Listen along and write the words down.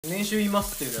年収言いま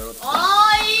すっていうのやろうと。おーい、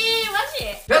マジ？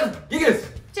ゲンキで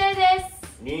す。チェイです。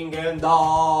人間だ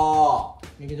ー。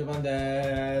ゲンキジャパンでお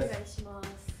ーす。願いします。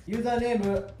ユーザーネー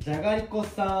ムじゃがりこ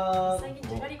さん。最近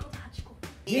じゃがりこと8個。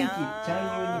元気ち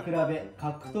ゃんゆうに比べ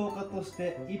格闘家とし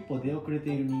て一歩出遅れ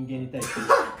ている人間に対し部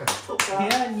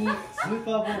屋にスー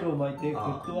パーボールを巻いてフ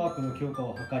ットワークの強化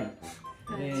を図り、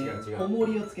重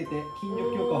りをつけて筋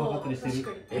力強化を図ったりしてい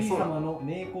る P 様の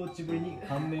名コーチぶりに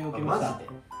感銘を受けました。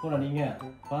ほら人間、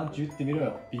パンチ打ってみろ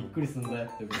よ、びっくりすんだよっ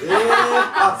て。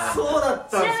あ、そうだっ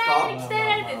たんです知らない間にか。鍛え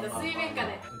られてんだ、水面下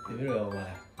で。打ってみろよお前。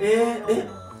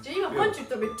じゃあ今パンチ打っ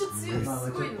たらめっちゃ強い、す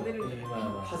ごいの出るんじゃない？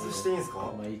外していいんです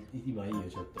か。今いいよ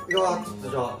ちょっと。いやー、ちょっと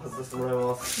じゃあ外させてもらい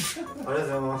ます。ありがとうご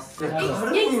ざいます。元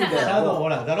気さんシャドウほ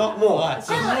らだろ。もう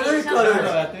シャドウいい、シャドウ。シャド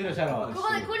ウやってみろシャドウ。こ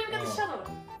こに向かってシャドウ。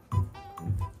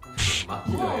マ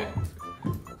キだよ。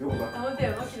でもあ、ほんと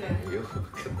や、マキだよね。よくわ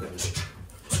かんない。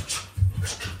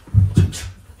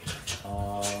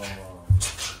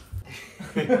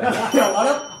いや、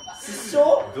笑っ失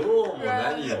笑。どうも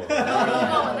何よ。どうも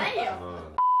ないよ。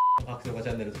格闘家チ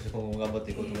ャンネルとして今後も頑張っ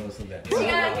ていこうと思いますんで。違う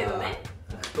けどね。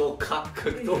格闘家チ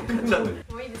ャンネル。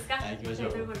もういいですか？はい、行きましょう。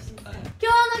今日の企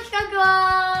画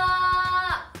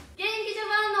は元気ジャ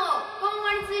パンの今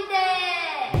後について。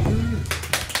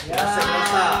いや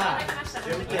ー。来ました。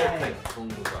準備今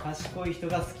後か。賢い人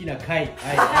が好きな回。はい、あ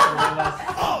りがとうございます。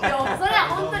いや、それは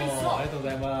本当にそう。ありがとうご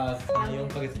ざいます。3、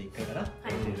4ヶ月に1回かな。出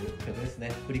る曲です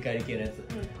ね。振り返り系のやつ。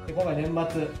で、今回年末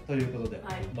ということで、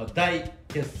まあ大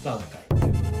決算会というこ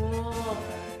とで、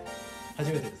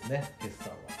初めてですね、決算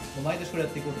は。毎年これや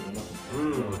っていこうと思います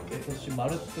ので、今年ま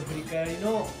るっと振り返り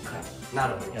の回、な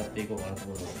るほど。やっていこうかなと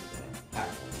思いますので、はい。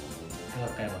価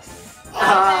格変えます。さ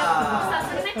あ、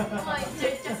それね、もういっちゃ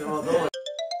ういっちゃう。いつも通り。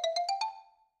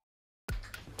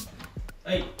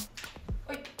はい。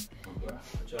おい。こんに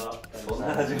ちは。そん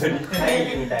な始まり。会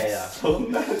議みたいな。そ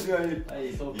んな始まり。は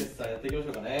い、総決算やっていきまし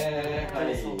ょうかね。は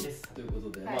い、総決算というこ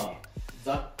とで、まあ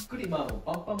ざっくりもう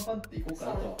パンパンパンっていこうか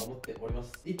なとは思っておりま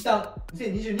す。一旦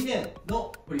2022年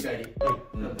の振り返り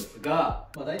なんですが、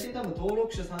まあ大体多分登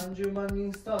録者30万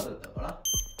人スタートだったかな。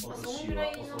今年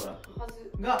はおそらく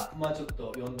がまあちょっ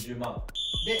と40万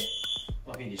で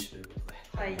まあフィニッシュということ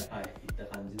で、はい、いった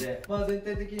感じで、まあ全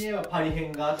体的に言えばパリ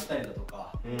編があったりだと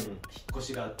か、引っ越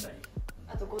しがあったり。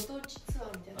あとご当地ツア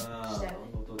ーみたいなのしたよね。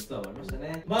ご当地ツアーもありました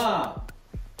ね。まあ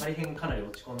パリ編かなり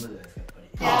落ち込んだじゃないですかやっぱり。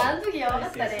いや、あの時やばか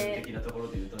った精神ね。的なところ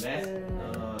で言うとね。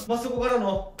まあそこから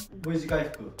の V 字回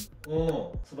復、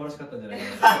素晴らしかったんじゃない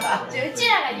かな。うち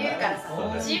らが言うからさ、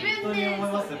自分で。思い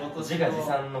ますね。今年自画自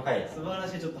賛の回。素晴ら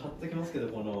しい。ちょっと貼っときますけど、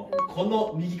この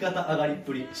右肩上がりっ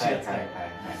ぷり、4月から絵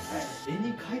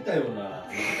に描いたような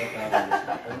右肩上がりでし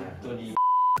た。本当にっ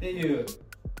ていう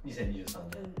2023年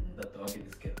だったわけで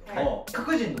すけれども、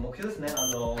各人の目標ですね。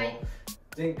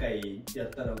前回やっ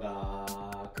たのが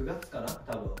9月かな、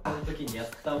多分その時にやっ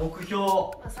た目標、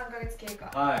3ヶ月経過。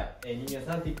はい、人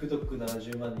間さん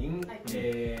TikTok70 万人、チ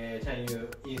ャンユ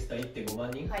ーインスタ 1.5 万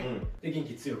人、で元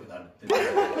気強くなるって元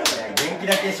気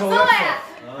だけ小学生。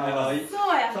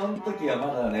そうや。その時は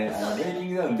まだね、レーティン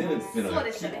グダウン出るっていうのが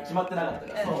決まってなかった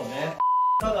から。そうね。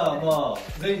ただまあ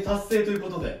全員達成というこ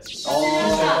とで、強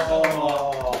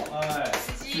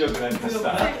くなりまし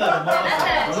た。だったらマ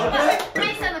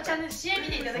イさんのチャンネル試合見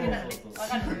ていただけたらね、分か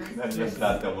る。なりまし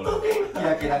たって思う。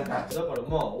だけなんか。だから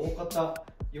まあ大方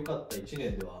良かった1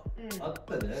年ではあっ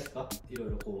たんじゃないですか。いろい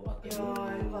ろこうあったり。ま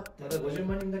だ50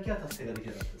万人だけは達成ができ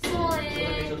なかったです。そうね。それ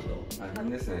だけちょっと大変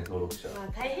ですね、登録者。まあ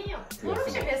大変よ。登録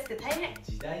者増やすって大変。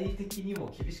時代的にも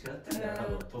厳しくなってるんだよ、多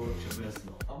分登録者増やす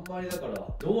の。あんまりだから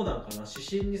どうなんかな、指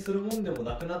針にするもんでも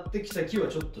なくなってきた気は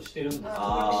ちょっとしてるんですけど。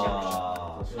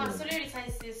まあそれより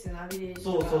再生数のアベレージ。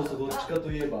そうそうそう、どっちか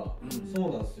といえばそ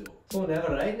うなんですよ。そうね、だ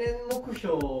から来年目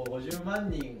標50万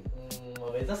人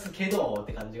目指すけどっ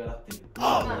て感じがなってる。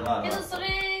けどそ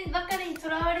ればかりにと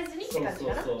らわれずにって感じ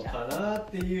かな。そうかなっ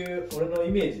ていう俺の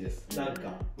イメージです。なんか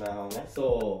なるほどね。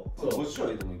そうご視聴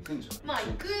でも行くんじゃん。まあ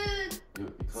行く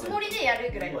つもりでや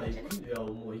るぐらいの感じね。いや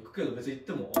もう行くけど別に行っ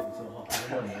てもうちは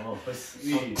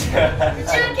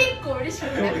結構嬉しく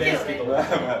なるけどね。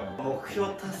目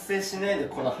標達成しないで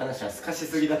この話はすかし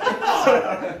すぎだって。確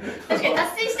かに達成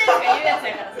したいとか言うやつ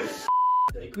やから。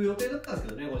行く予定だったんです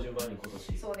けどね、50万人今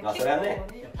年。そうね。まあそれはね。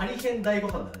パリ編大誤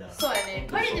算だね。そうやね。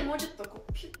パリでもうちょっとこ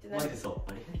うピュッてなる。マジそう。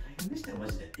パリ編大変でしたよマ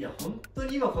ジで。いや本当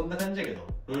に今こんな感じだけど、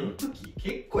あの時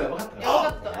結構やばかったから。や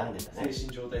ばかった。なんでだね。精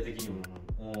神状態的にも。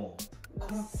こ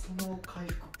の回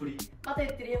復っぷり。また言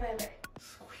ってる、やばいやばい。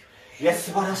すごいよね。いや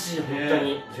素晴らしい本当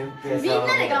に順平さん。みん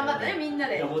なで頑張ったね、みんな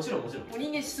で。いやもちろんもちろん。お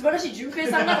人間素晴らしい順平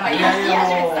さんがとか言いいや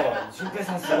始めてたから。順平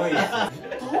さんすごいです。言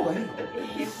った方がいい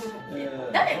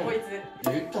の？誰こいつ。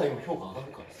言ったら今評価上がる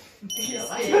から。や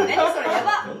ばいよね、それや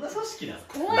ば。どんな組織なの？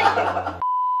怖いよ。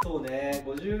そうね、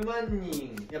50万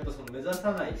人やっぱその目指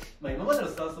さない、まあ今までの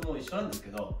スタンスも一緒なんです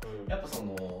けど、やっぱそ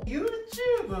の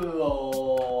YouTube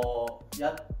を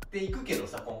やっていくけど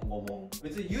さ、今後も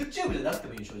別に YouTube じゃなくて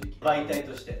もいい、正直媒体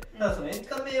として。ただそのエン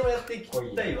タメをやっていきた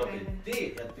いわけ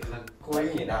でやってる。かっこ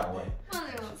いいなおい。ま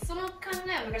あでもその考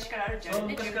えは昔からあるじゃん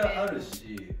ね。昔からある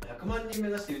し、100万人目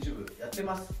指して YouTube やって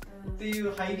ますってい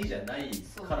う入りじゃない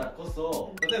からこ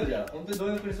そ、例えばじゃあ本当にどう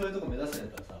いうふうにそういうとこ目指すん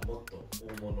だったらさ、もっと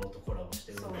大物とコラボし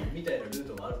てるみたいなルー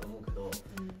トもあると思うけど、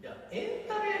いやエン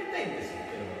タメやりたいんですよっ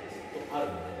ていう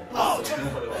のがずっとあるの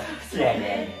で、これは。いやい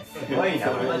やいやすごい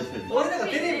な俺なんか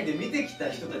テレビで見てきた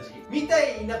人たちみた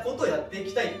いなことをやってい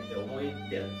きたいって思ってやっ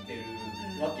てる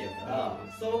わけやから、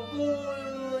そこ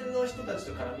の人たち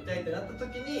と絡みたいってなった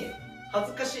時に恥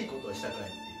ずかしいことをしたくない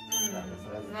っていう。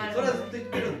それはずっと言っ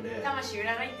てるんで、魂売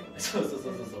らないってこと。そう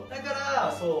だか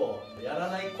らそうやら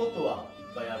ないことはい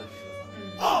っぱいあるけ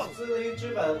どさ、普通の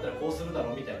YouTuber だったらこうするだ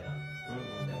ろうみたいな、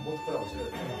もっとコラボしろよ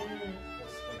とか、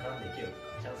そこに絡んでいけよと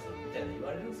かチャンスみたいな言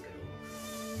われるんですけど、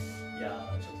いや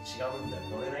ちょっと違うんだよ、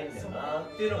乗れないんだよな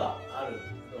っていうのがある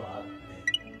のはあっ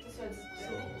て、そ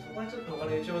こはちょっと他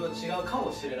の YouTuber と違うか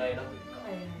もしれないなというか。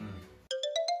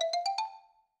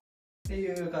ってい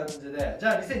う感じで、じ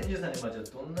ゃあ2023年はじゃあ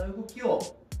どんな動きを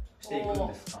していくん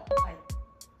ですか。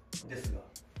ですが、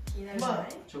まあ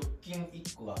直近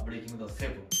1個がブレイキングダウン7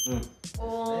ですね。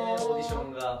オーディショ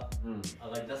ンが上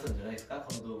がり出すんじゃないですか、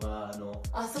この動画の。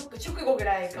あ、そっか、直後ぐ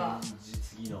らいか。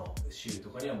次の週と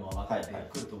かにはもう上がって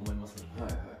くると思いますの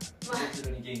で、こち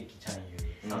らに元気ちゃんゆ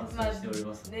う参戦しており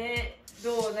ますね。ど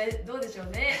うでしょう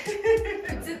ね。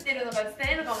映ってるのか映って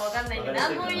ないのかもわかんないんで、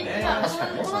何も今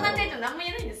この段階で何も言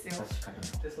えないんんですよ。確か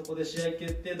に。でそこで試合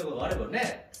決定とかがあれば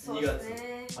ね、2月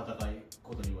戦い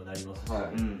ことにもなりますし、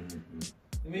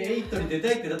8に出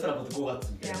たいってなったらもっと5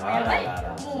月みたいな。やばい、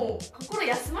もう心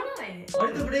休まらないね。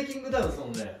割とブレイキングダウンそ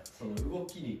の動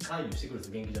きに関与してくるんです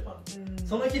よ、ゲンキジャパン。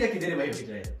その日だけ出ればいいわけ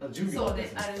じゃない。準備があるんで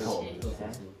すよ。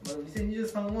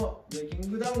2023はブレイキ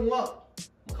ングダウンは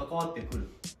関わってくる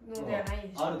の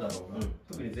があるだろうな。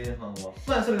特に前半は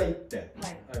まあそれが1点、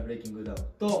ブレイキングダウン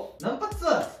とナンパツ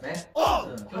アーですね。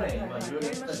去年いろいろや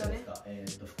ったじゃないで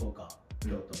すか。福岡、京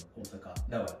都、大阪、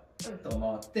名古屋とか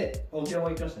回って沖縄も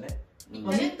行きましたね。み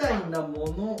たいなも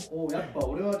のをやっぱ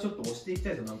俺はちょっと推していきた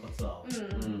いですよ、ナンパツアーを。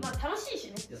まあ楽しいし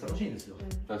ね。いや楽しいんですよ。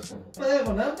確かに。まあだか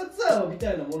らナンパツアーみ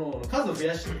たいなものの数を増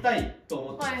やしたいと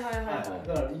思ってます。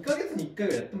だから2ヶ月に1回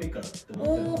ぐらいやってもいいかなって思っ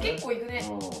てる。おお、結構行くね。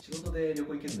仕事で旅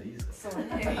行行けるのいいですか。そうね。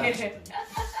経費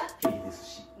です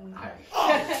し。はい。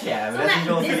いや、裏事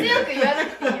情すぎる。根強く言わな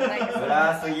くていいよ、なんか。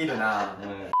裏すぎるな。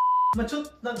まあちょっ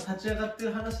となんか立ち上がって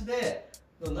る話で。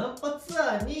ナンパツ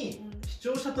アーに視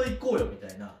聴者と行こうよみ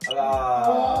たいな、そうなん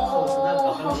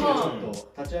か話がちょっ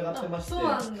と立ち上がってまして、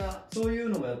そういう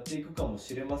のもやっていくかも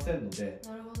しれませんので、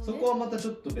そこはまたち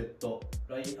ょっと別途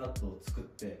ラインアップを作っ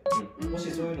て、も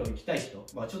しそういうの行きたい人、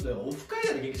まあちょっとオフ会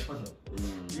だね、劇場のい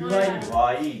わゆる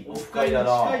はいいオフ会だ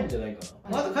な、近いんじゃないか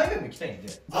な。あと海外も行きたいんで、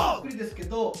ざっくりですけ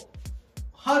ど、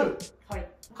春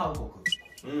韓国、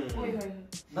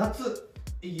夏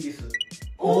イギリス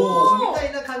みた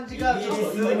いな感じがちょっ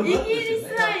とイギリ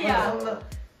スなんや。そんな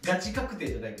ガチ確定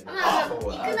じゃないけど、行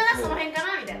くならその辺か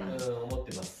なみたいな思っ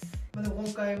てます。でも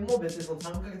今回も別にその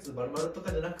3ヶ月丸々と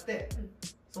かじゃなくて、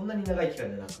そんなに長い期間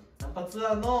じゃなく、ナンパツ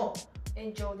アーの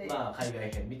延長でまあ海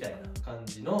外編みたいな感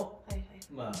じの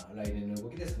まあ来年の動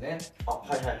きですね。は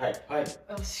いはいはいはい。教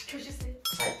授生。はい。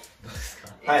どうですか。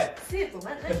はい。生徒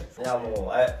何？いやも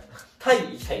うタ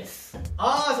イ行きたいです。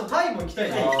ああ、そう、タイも行きた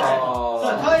いね。タ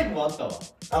イもあったわ。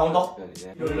あ、本当。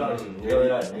いろいろある。いろい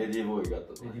ろある。レディーボーイがあっ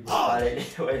たと。レデ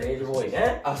ィーボーイ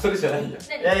ね。あ、それじゃないんや。い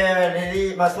やいや、レデ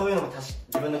ィー、まあそういうのも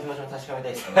自分の気持ちも確かめた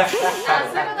いですね。あ、そう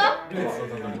いうこと？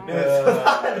人間の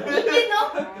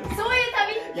そういう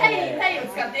タイを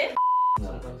使って。そん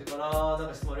な感じかな。なん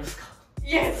か質問ありますか？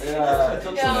イエス。いやち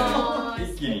ょっとね、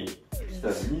一気に来た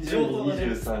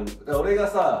22、23。俺が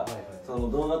さ、その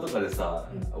動画とかでさ、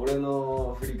俺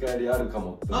の振り返りあるか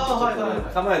もって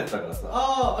構えてたからさ。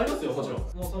ああ、ありますよ、もちろん。も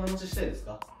うその話したいです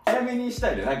か？早めにし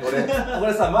たいね。なんか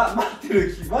俺さ、待って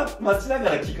る待ちなが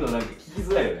ら聞くのなんか聞き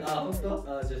づらいよね。あ、本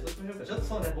当？あ、じゃあそうしましょうか。ちょっと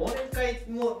そうね、忘年会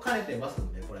も兼ねてます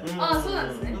んで、これ。あ、そうなん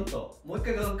ですね。ちょっともう一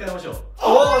回学会やりましょう。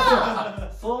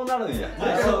そうなるんや。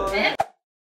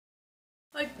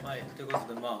はい、というこ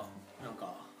とでなん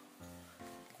か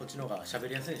こっちの方が喋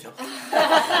りやすいでしょ。ちょ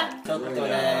っと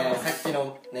ね、さっき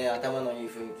のね、頭のいい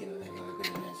雰囲気のね、画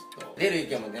角にね、ちょっと出る意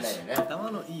見も出ないよね。頭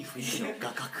のいい雰囲気の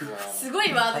画角。すごい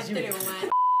ワード言ってるよお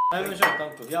前。食べましょう、タ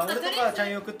ンク。いや、俺とかちゃ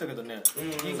んよ食ったけどね。そう、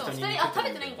2人、あ、食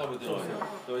べてないんだ。食べてないよ。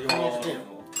そういうものを。ちょうど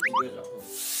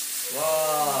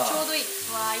いい。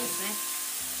わあ、いいですね。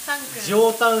サン君。上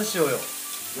タン塩よ。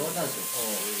上タン塩。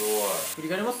すごい。振り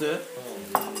返ります？な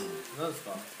んです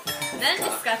か？何で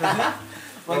すか？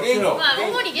まあ元気の。まあ、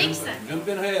主に元気さん。順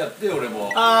平の部屋やってよ俺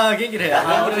も。ああ、元気で。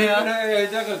あ、俺順平の部や。屋や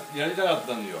りたかっ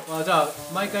たんだよ。あ、じゃあ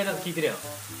毎回なんか聞いてるやん。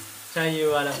ちゃんゆ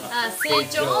うはなんか。あ、成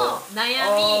長、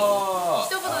悩み、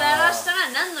一言で表したら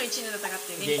何の一年だったかっ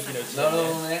ていう元気さん。なる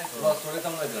ほどね。まあそれ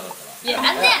考えてなかったな。いや、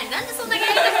なんでやねん、なんでそんなや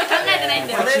りたくて考えてないん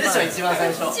だよ。それでしょ、一番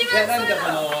最初。一いや番なんかそ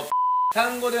ういうの。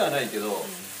単語ではないけど、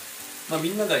まあ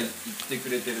みんなが言ってく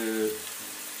れてる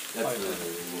やつを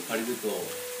借りると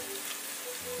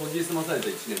研ぎ澄まされた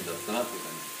1年だったなっていう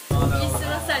感じ。研ぎ澄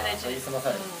まされた一年。研ぎ澄まさ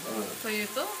れた。という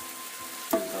と、そ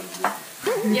ういう感じです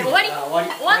ね。いや、終わり。あ、終わり。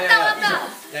終わった。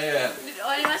いやいや終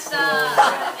わりました。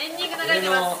エンディング流れて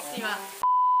ます今。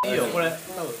いいよ、これ多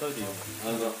分食べていいよ。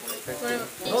これ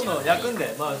どんどん焼くん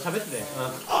で、まあ喋ってね。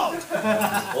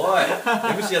おい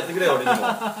MC やってくれよ俺にも。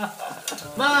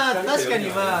まあ確かに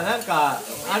まあなんか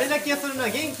あれだけするな、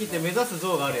元気って目指す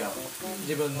像があるやん、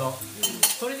自分の。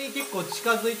それに結構近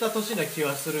づいた年な気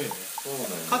はするよね。そうなんや。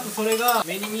かつそれが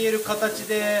目に見える形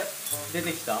で出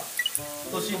てきた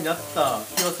年になった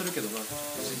気はするけどな。し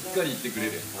っかり言ってくれ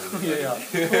るやん。いやいや、そ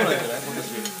うなんじゃない今年。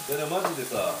いやでもマジで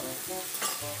さ、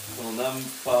そのナン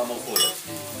パもそうやし、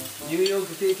ニューヨー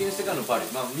ク経験してからのパリ、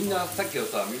まあみんなさっきは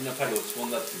さ、みんなパリ落ち込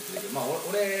んだって言ってたけど、まあ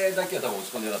俺だけは多分落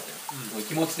ち込んでなかったよ、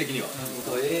気持ち的には。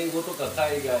英語とか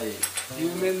海外ってい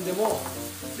う面でも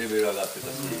レベル上がって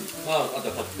たし、まああと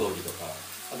は格闘技とか、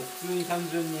あと普通に単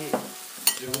純に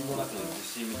自分の中の自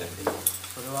信みたいな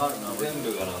それはあるな。全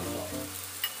部がなんか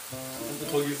本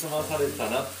当研ぎ澄まされた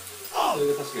な。それ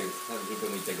が確かに自分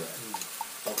も言ったぐらい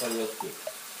分かりやすく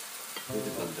出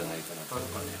てたんじゃないかなと。なん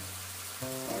かね、そ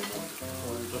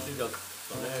ういう年だった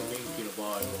ね、元気の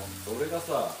場合は。俺が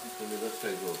さ、目指した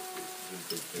いぞって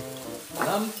ずっと言ってるけど、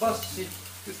ナンパ師っ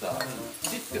てさ、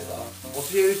師ってさ、教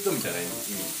える人みたいな意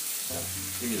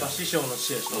味だ。師匠の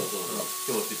師でしょ。そうそう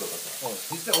そう、教師とかさ、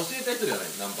実際教えた人じゃな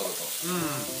い、ナンパとかは。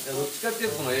いやどっちかってい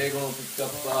うとその英語のピックアッ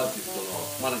プアーティストの、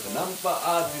まあなんかナン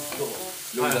パアーティスト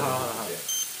寄りだと思ってて、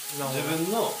自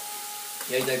分の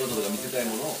やりたいこととか見せたい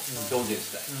ものを表現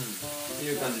したいって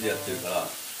いう感じでやってるから、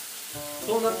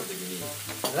そうなった時に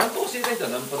ナンパ教えたい人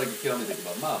はナンパだけ極めていけ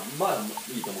ばまあ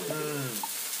いいと思うんだけど、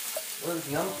俺は別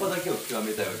にナンパだけを極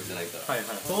めたいわけじゃないから、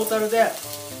トータルで、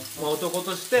まあ、男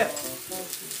として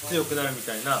強くなるみ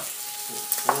たいな、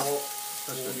その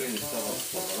表現にしたかっ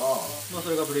たから、まあ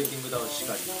それがブレイキングダウンし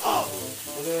かり。そ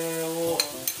れを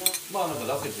まあなんか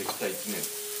出せてきた1年っ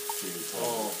ていうか、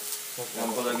ナ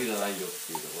ンパだけじゃないよっ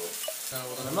ていうところ。なる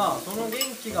ほどね。まあその元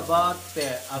気がバーっ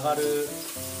て上がる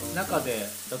中で、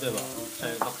例えば社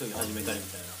員格闘技始めたりみ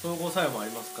たいな総合作用もあ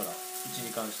りますから、うち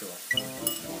に関してはその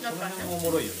辺もお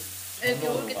もろいよね。影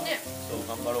響を受けて、そう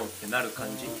頑張ろうってなる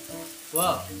感じ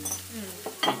はいいですよ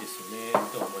ね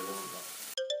とは思いま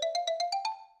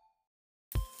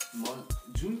すが、まあ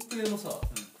順平もさ、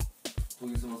研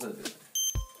ぎ澄まされてるよね。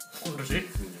今年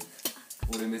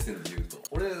俺目線で言うと、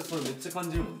俺それめっちゃ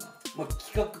感じるもんな。まあ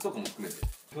企画とかも含めて、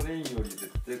去年より絶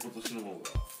対今年の方が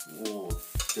おおっ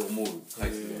て思う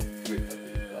回数が増えたってい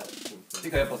うか、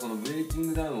てかやっぱそのブレイキン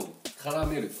グダウンを絡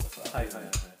めるとかさ、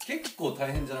結構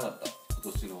大変じゃなかった？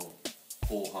今年の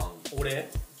後半。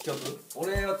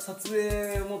俺は撮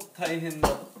影も大変だ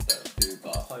ったっていう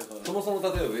か、そもそも例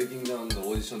えばブレイキングダウンの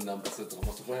オーディションにナンパするとか、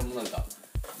まあ、そこら辺もなんかもう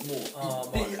行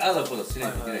ってああだこうだしな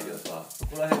いといけないけどさ、そ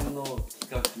こら辺の企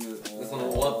画、そ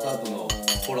の終わった後の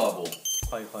コラボとか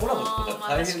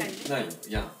大変ない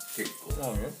やん、結構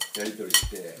やり取り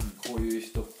して、こういう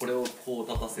人これをこう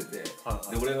立たせて、で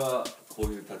俺はこう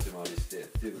いう立ち回りしてっ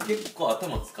ていう、結構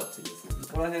頭使ってですね、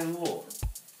そこら辺を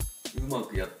うま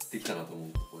くやってきたなと思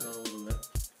う。これなるほどね。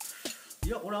い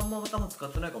や俺あんま頭使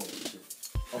ってないかも。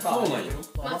あ、そうなんや。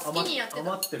まあ好きにやってた。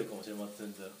余ってるかもしれませ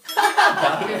ん。全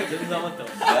然余ってま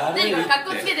す。何か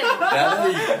格好つけてるの？や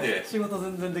るいって。仕事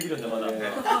全然できるんだまだ。余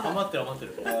って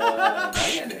る。何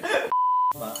やねん。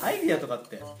まあアイディアとかっ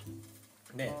て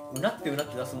ね、うなって出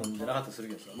すもんじゃなかったりする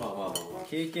けどさ、まあ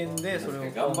経験でそれを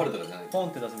頑張るとかじゃない、ポン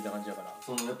って出すみたいな感じだから、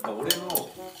そのやっぱ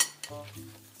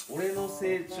俺の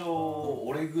成長を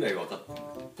俺ぐらい分かってる。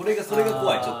それが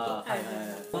怖い。ちょっ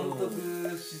と監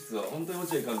督室は本当に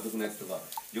落合監督のやつとか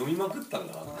読みまくったん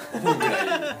だなと思うぐらい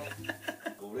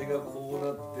俺がこう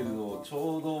なってるのをち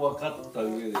ょうど分かった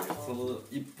上で、その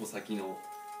一歩先の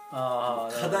課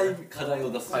題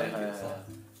を出すじゃないけどさ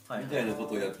みたいなこ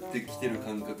とをやってきてる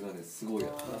感覚がねすごい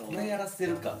これやらせ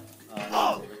るか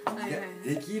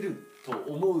できると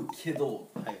思うけど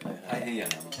大変や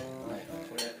なみたいな。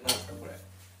これなんですかこれ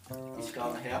石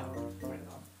川の部屋これ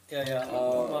な。いやいや、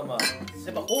まあまあ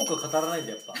やっぱ多くは語らないん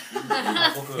だやっぱ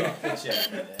僕は落合み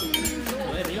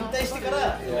たいで引退してか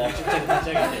ら YouTube チャンネル立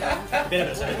ち上げてベラ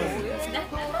ベラしゃべって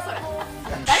ます誰な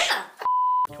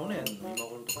去年の今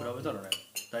頃と比べたらね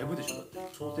だいぶでしょ。だって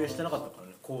想定してなかったから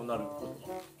ねこうなること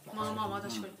が。まあまあまあ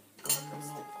確かに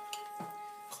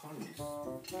管理さす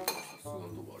がの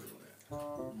とこあるよね。ま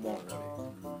あ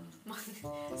まあ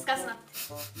すかすなっ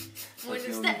てもう2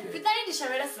人で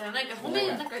喋らせたらなんか褒め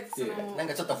なんかそのなん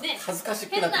かちょっとね恥ずかし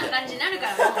く変ななって感じになるか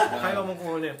ら会話も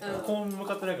こうねこう向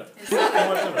かってないからね。そう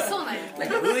なんよなん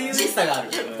か初々しさがある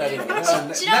二人のな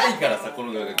いからさこ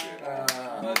の画角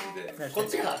マジでこっ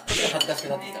ちが恥ずかしく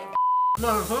なってきたら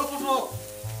まあそれこ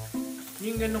そ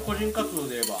人間の個人活動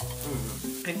で言えば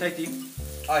変態ティ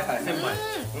はいはい1000枚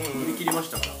売り切りま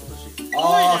したから今年。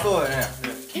ああそうだね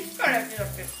いつからやってたっ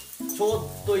けちょ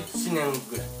うど1年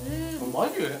ぐらいマ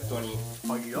ジで本当に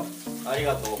鍵やあり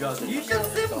がとう。いや T シャ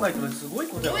ツ1000枚ってすごい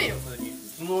ことやから普通に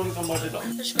相撲に頑張ってた。確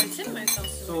かに1000枚やったんで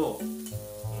すよそう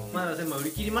まだ1000枚売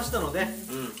り切りましたので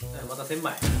また1000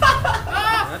枚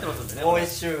なってますんでね。もう1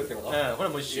周ってこと？これ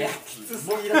もう一周。いやきつす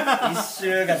ぎる1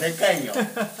周がでかいよ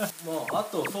もうあ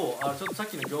とそうちょっとさっ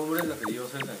きの業務連絡で言い忘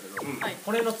れたんだけどはい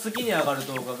これの次に上がる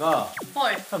動画が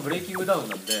はい多分ブレイキングダウン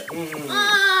なんで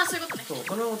ああそういうことねそう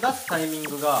それを出すタイミン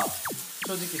グが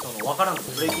正直その分からんと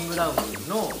ブレイキングダウン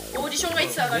のオーディションがい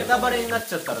つ上がるネタバレになっ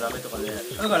ちゃったらダメとかで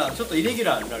だからちょっとイレギュ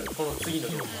ラーになるこの次の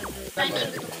動画タイミン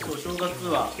グそう正月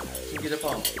は新規ジャ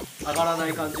パン上がらな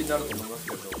い感じになると思います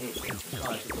けどちょっと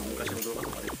昔の動画と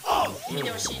かで見て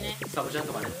ほしいねサブちゃん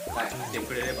とかね見て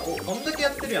くれればこんだけや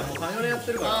ってるやんもう3、4年やっ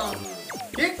てるから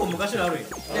結構昔のあるんよ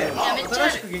で新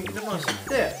しく元気ジャパン知っ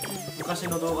て昔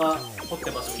の動画撮っ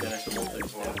てますみたいな人もおったり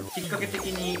してきっかけ的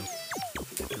に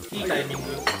いいタイミング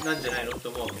なんじゃないのって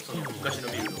思うわけその昔の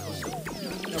見るのとして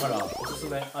だからおすす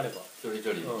めあればちょりち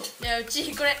ょり。いやう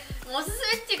ちこれおすす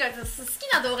めっていうか好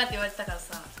きな動画って言われてたから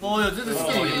さいや全然好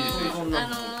きでいいですよそんな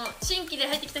の新規で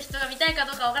入ってきた人が見たいか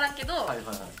どうかわからんけどはいはい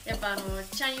はいやっぱ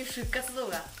ちゃんゆ復活動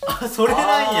画それ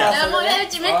なんやいやもうね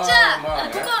うちめっちゃまあ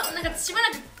ねここなんかしばら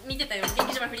く見てたよ元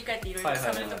気島振り返っていろいろ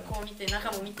サムネとこう見て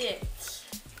中も見て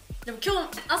でも今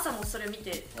日朝もそれ見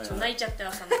てちょっと泣いちゃって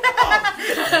朝も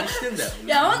何してんだよい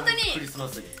や本当にクリスマ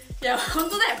スにいや本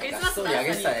当だよクリスマスのストーリー上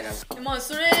げてた朝ねなんかにまあ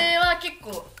それは結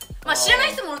構まあ知らな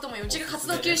い人もおると思うようちが活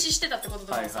動休止してたってこと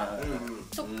とかもさ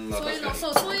そういうの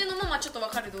そういうのもまあちょっと分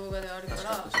かる動画ではあるからな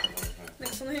ん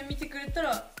かその辺見てくれたら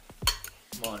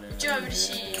まあねうちは嬉し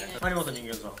い張本人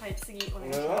間さんはい次お願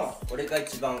いし俺ますは俺が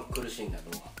一番苦しんだ動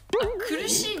画苦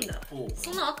しいんだそ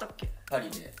んなんあったっけパ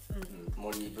リで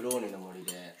ブローニュの森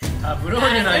でブロ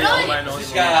ーニュなんやお前の推し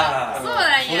そうなんそ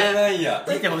れやなんや。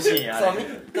見てほしいんやそう見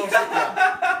てほしい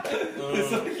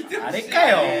あれか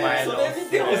よお前のそれ見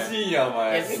てほしいんやお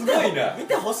前。すごいな。見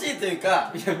てほしいという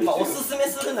かまあおすすめ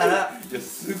するならいや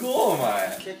すごいお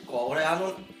前。結構俺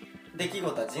出来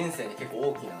事は人生に結構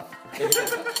大きな出来事だ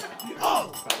っ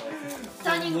た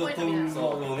ターニングポイントみたいな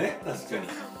そうね確かに。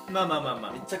まあまあまあま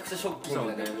あめちゃくちゃショッキン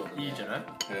グな出来事いいじゃない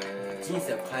人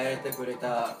生を変えてくれ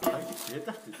た入れ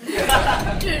たって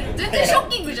全然ショッ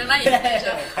キングじゃないよねじ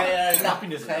ゃ変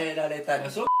えられた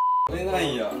それな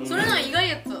んや。あそれなん意外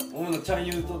やった俺のちゃん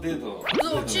ゆうとデート。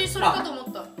そううちそれかと思っ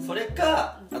たそれ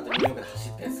かあとニューヨークで走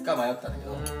ったやつか迷ったんだけ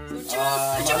どうちも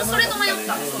それと迷っ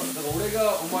ただから俺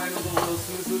がお前の動画をお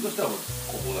すすめするとしたらこ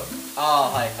こだ。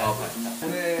ああはいこ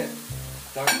れ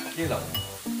だけだもん。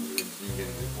人間で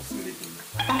おすすめできるの。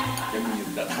逆に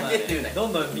言ったら。だけっていうねど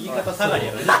んどん右肩下がり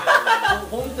やね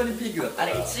本当にピークだった。あ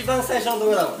れ一番最初の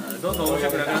動画だもんどんどん面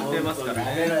白くなくなってますから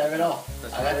やめろやめろ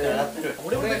上がってる上がってる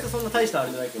俺も別にそんな大したあ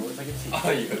れじゃないけど俺先について愛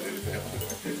が出るね。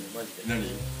マジで何？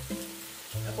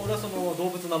やっぱ俺はその動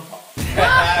物ナンパ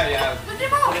いや。うち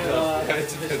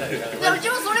もいやうち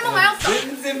もそれも迷った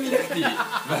全然見なくていい。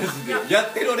マジで。や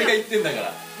ってる俺が言ってんだか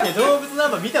ら。動物ナ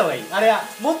ンパ見た方がいいあれは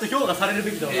もっと評価される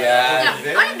べきだもんいやい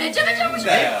やあれめちゃめちゃ面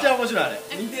白いめっちゃ面白いあれ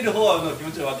見てる方の気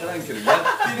持ちは分からんけどやっ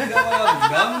てる側は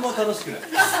何も楽しくない。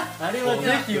あれは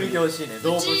ぜひ見てほしいね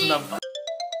動物ナンパ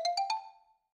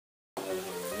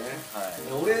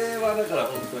俺はだから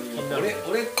本当に気になる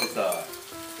俺ってさ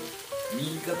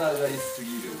右肩上がりす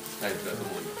ぎるタイプだと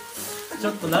思うよ。ちょ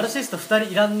っとナルシスト2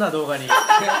人いらんな動画に一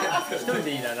人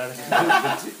でいいなナルシストどっ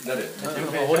ち？誰？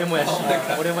俺もやし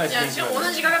俺もやしいやうちも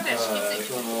同じ画角やし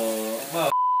ま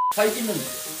あ最近なんで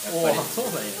すよ。おおやっぱりそう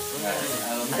なんや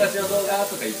昔の動画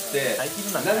とか言って最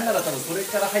近なんだなんなら多分それ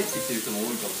から入ってきてる人も多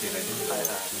いかもしれないんだけ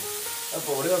ど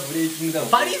ぱ俺はブレイキングダウン。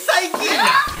バリ最近や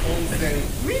温泉。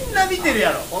みんな見てる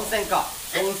やろ。温泉か。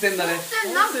温泉だね。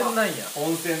なんかなんや。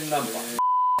温泉ナンパ。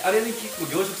あれに結構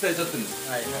凝縮されちゃってるんです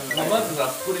よ。まず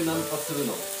あそこでナンパする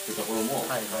のってところも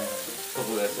そ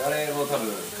こだし、あれも多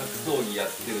分格闘技やっ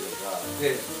てるとか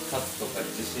で勝つとか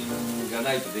自信が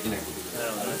ないとできないこと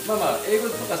です。まあまあ英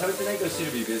語とか喋ってないけどシル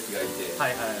ビーベースがいてっ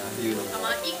ていうのが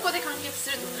一個で完結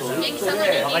するってことそうですね。元気さんの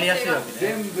人わかりやすいわけね。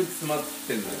全部詰まっ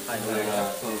てんのよ。それが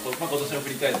その今年の振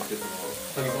り返って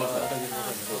その研ぎ澄まさ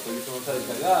れ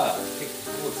たが結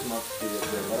構詰まってるや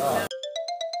つだから。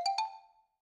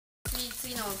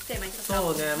次のテーマいきますか。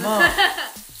そうね、ま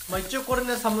あ一応これ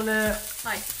ねサムネはい。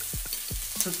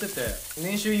釣ってて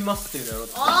年収言いますっていうのやろう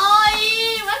と。いい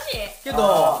マジ？けど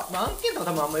まあ案件とか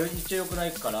多分あんまり言っちゃよくな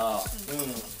いから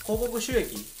広告収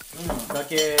益だ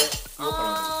け言おうか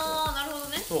ななるほど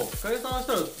ね。と思って。そう計算し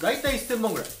たら大体1000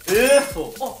万ぐらい。そ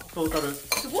うトータル。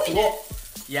すごいね。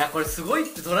いやこれすご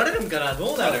いって取られるんかな、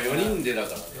どうだろう。4人でだか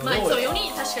らね。まあそう4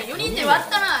人確かに4人で割っ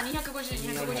たら250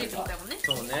ってことだもんね。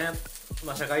そうね、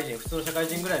まあ社会人普通の社会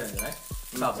人ぐらいなんじゃない。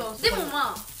そうでも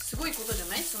まあすごいことじゃ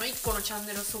ない。その1個のチャン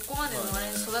ネルをそこまでのあれ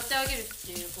に育て上げるっ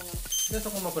ていうこのでそ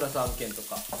こもプラス案件と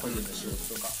か個人の仕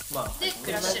事とかまあで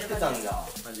暮らしてる感じ。感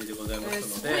じでございますの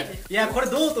すごいねで、いやこれ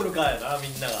どう取るかやな、み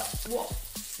んながうわ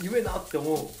夢なって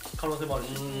思う可能性もあるし。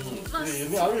まあ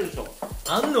夢あるでしょ。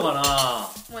あんのかな。あ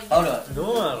る。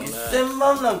どうなのね。1000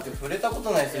万なんて触れたこと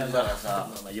ない数字だからさ。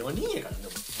まあ4人やからね。で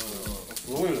も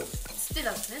すごいよ。知ってた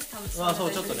んですね多分。まあそ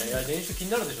うちょっとね、いや練習気に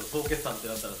なるでしょ、総決算って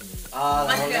なったら。ああ、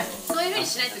まあなるほどね。そういう風に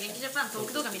しないと元気ジャパントー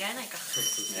ク動画見られないか。悲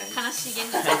しい現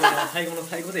実。最後の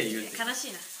最後で言うって。悲し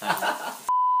いな。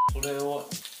それを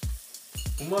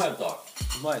踏まえたう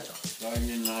まいじゃん。来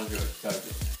年の話がしたいけど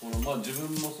ね。このまあ自分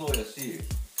もそうやし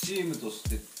チームとし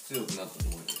て強くなったと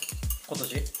思うよ。今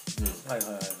年はいは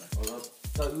いはいはい。上がっ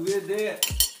た上で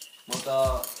ま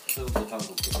たそれこそ韓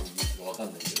国とかイギリスかわか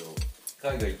んないけど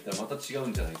海外行ったらまた違う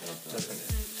んじゃないかなってなってね。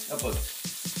やっぱ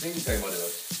前回までは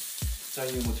チャ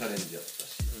ンユーもチャレンジやった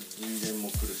し、人間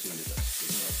も苦しんでたしって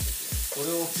いうのがあって、そ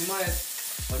れを踏まえ、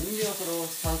まあ、人間はそれを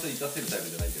賛成生かせるタイプ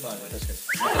じゃないけど、まあね確か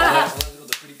に。同じこ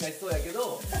と繰り返しそうやけ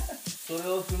どそれ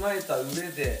を踏まえた上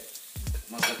で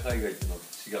また海外っていうのは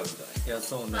違うみたいな。いや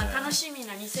そうね。まあ楽しみ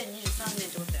な2023年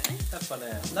ってことだよね。やっぱ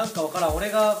ね、なんかわからん、俺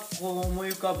がこう思い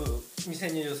浮かぶ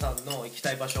2023の行き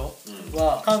たい場所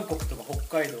は、韓国とか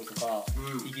北海道とか、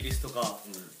イギリスとか、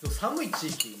寒い地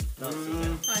域なんですよ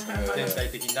ね、全体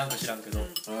的になんか知らんけど、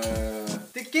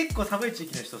で結構寒い地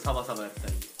域の人サバサバやった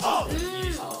り、イギ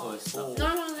リスとかそうですさ、な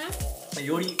るほどね。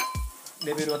より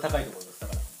レベルは高いところです。だ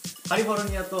からカリフォル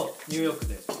ニアとニューヨーク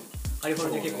で、カリフォ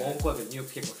ルニア結構温厚やけどニューヨー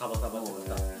ク結構サバサバってこと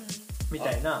だみ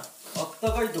たいな。あっ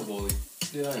たかいとこ行っ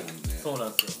てないもんね。そうな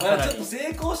んですよ。ちょっと成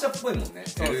功者っぽいもんね。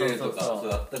LA とかそう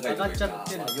あったかいとこ上がっちゃっ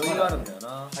てるの余裕あるんだよ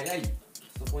な。早い。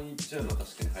そこに行っちゃうのは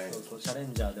確かに早い。そうチャレ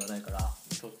ンジャーではないから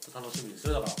ちょっと楽しみです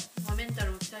よ。だからまあメンタ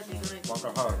ルも鍛えていかないと。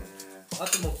あ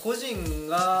ともう個人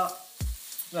が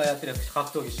やってる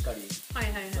格闘技しかり、はい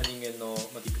はいはい。人間の、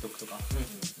TikTok とか、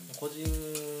個人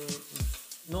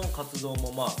の活動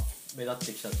もまあ目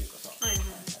立ってきたというかさ、はいはい。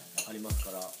あります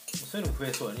から、そういうのも増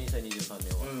えそうやね、2023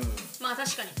年は。まあ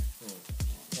確かに。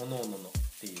おのおののっ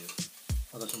ていう。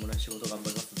私もね仕事頑張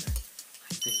りますんで、ぜ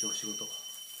ひお仕事い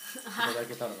ただ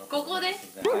けたらなと。ここで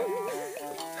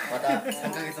また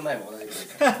3ヶ月前も同じことで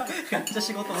す。めっちゃ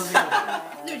仕事欲しが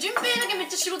る。でも順平だけめっ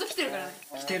ちゃ仕事来てるからね。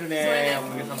来てるね、お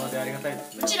かげさまでありがたいで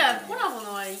すね。うちらコラボ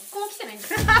のあれ1個も来てないんだ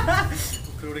よ。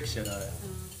黒歴史やなあれ。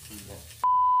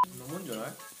そんなもんじゃな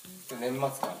い？年末から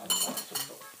ちょっ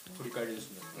と振り返りで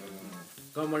すね。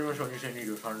頑張りましょう、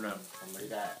2023年。頑張り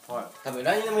たい。はい。多分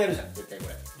LINE でもやるじゃん、絶対こ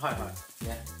れ。はいはい。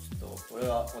ね、ちょっと俺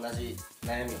は同じ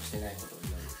悩みをしてないことを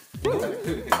言う。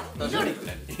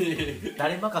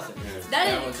誰任せ？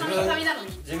誰も神なの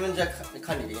に。自分じゃ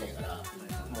管理できないから、もう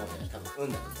ね、多分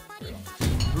運だと思う、これは。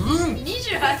28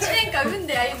年間運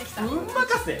で歩んできた。運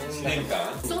任せ1年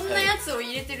間そんなやつを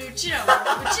入れてるうちら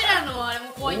のあれ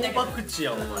も怖いんだけど。大博打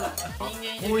やお前。人間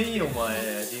かっこいいお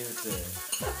前人生。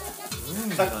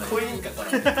かっこいいんかこれ。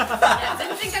いや全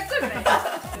然かっこよくな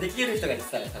い。できる人が言っ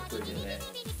てたらかっこいいけどね。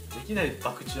できない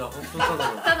博打は本当にただ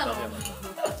の。ただの。なる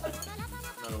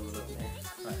ほどね。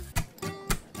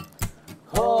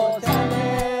チャンネ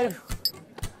ル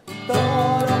登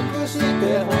録して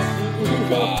ほし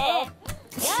いよ。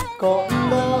今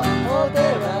度で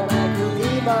はなく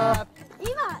今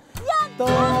登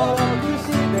録し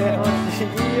てほし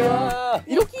いよ。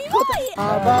色キモい。ハ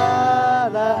バ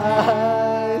ナ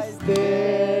イスデ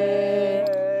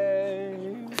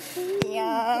ー。いや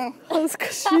ー恥ずか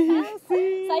しい。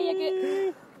最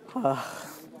悪。はあ、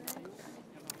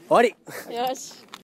終わり。よし。